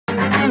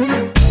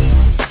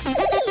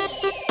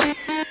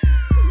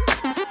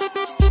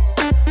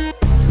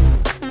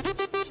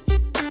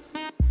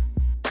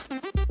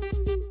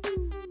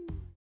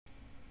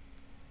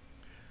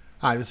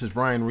Hi, this is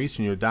Brian Reese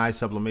from your dye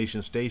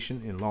sublimation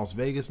station in Las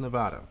Vegas,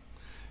 Nevada.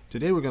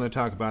 Today we're going to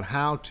talk about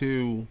how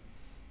to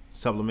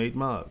sublimate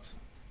mugs.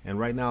 And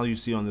right now you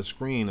see on the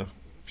screen a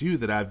few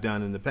that I've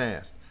done in the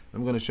past.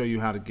 I'm going to show you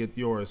how to get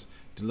yours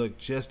to look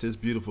just as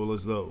beautiful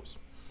as those.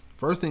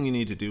 First thing you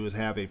need to do is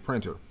have a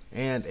printer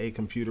and a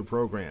computer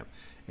program,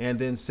 and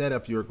then set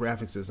up your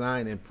graphics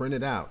design and print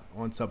it out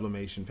on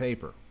sublimation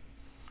paper.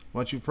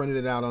 Once you've printed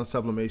it out on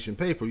sublimation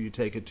paper, you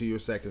take it to your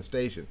second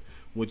station,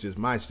 which is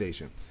my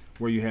station,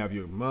 where you have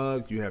your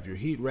mug, you have your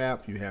heat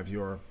wrap, you have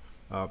your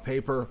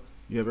paper,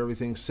 you have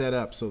everything set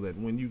up so that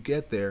when you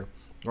get there,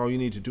 all you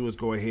need to do is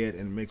go ahead,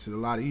 and it makes it a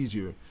lot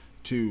easier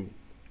to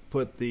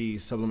put the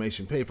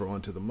sublimation paper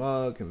onto the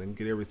mug and then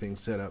get everything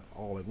set up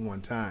all at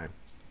one time.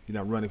 You're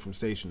not running from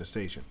station to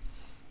station.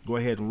 Go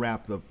ahead and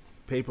wrap the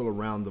paper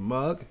around the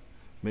mug.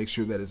 Make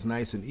sure that it's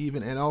nice and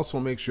even, and also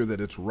make sure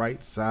that it's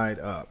right side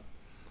up.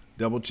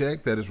 Double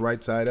check that it's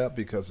right side up,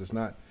 because it's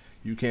not,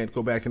 you can't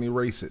go back and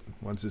erase it.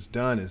 Once it's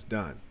done, it's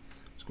done.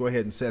 Let's go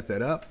ahead and set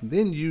that up.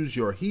 Then use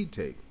your heat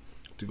tape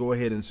to go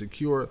ahead and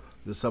secure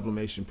the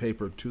sublimation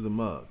paper to the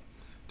mug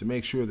to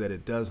make sure that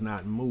it does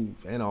not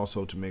move, and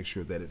also to make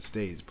sure that it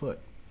stays put.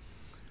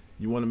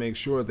 You want to make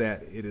sure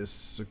that it is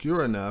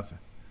secure enough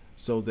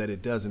so that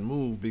it doesn't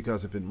move,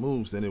 because if it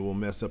moves, then it will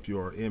mess up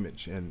your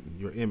image, and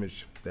your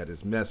image that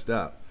is messed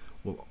up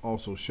will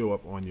also show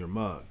up on your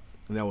mug,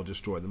 and that will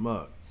destroy the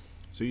mug.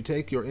 So you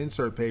take your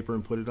insert paper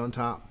and put it on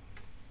top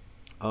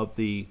of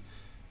the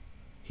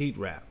heat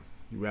wrap.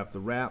 You wrap the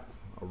wrap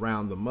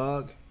around the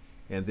mug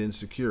and then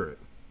secure it.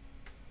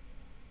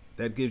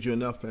 That gives you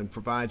enough and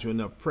provides you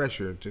enough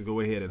pressure to go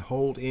ahead and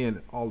hold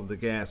in all of the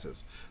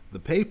gases. The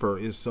paper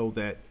is so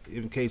that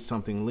in case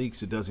something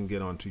leaks, it doesn't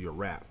get onto your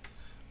wrap.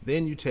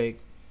 Then you take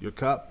your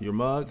cup, your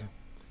mug,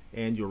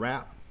 and your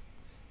wrap,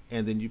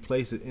 and then you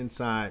place it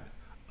inside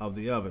of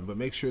the oven. But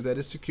make sure that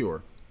it's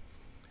secure,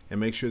 and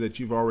make sure that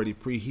you've already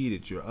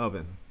preheated your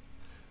oven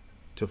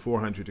to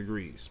 400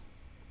 degrees.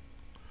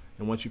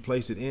 And once you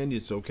place it in,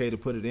 it's okay to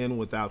put it in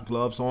without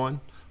gloves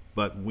on,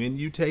 but when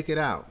you take it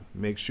out,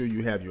 make sure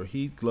you have your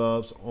heat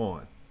gloves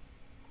on,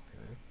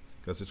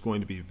 because it's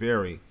going to be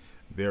very,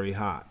 very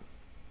hot.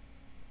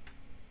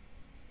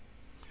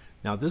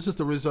 Now this is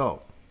the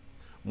result.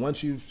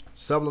 Once you've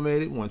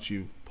sublimated, once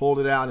you pulled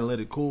it out and let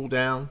it cool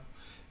down,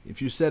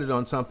 if you set it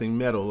on something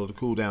metal, it'll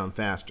cool down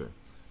faster.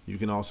 You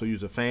can also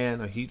use a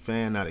fan, a heat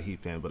fan, not a heat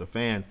fan, but a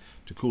fan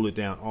to cool it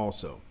down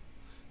also.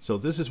 So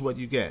this is what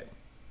you get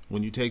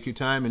when you take your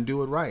time and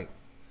do it right.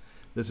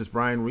 This is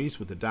Brian Reese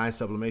with the Dye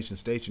Sublimation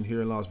Station here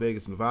in Las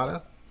Vegas,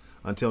 Nevada.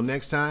 Until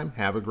next time,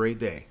 have a great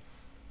day.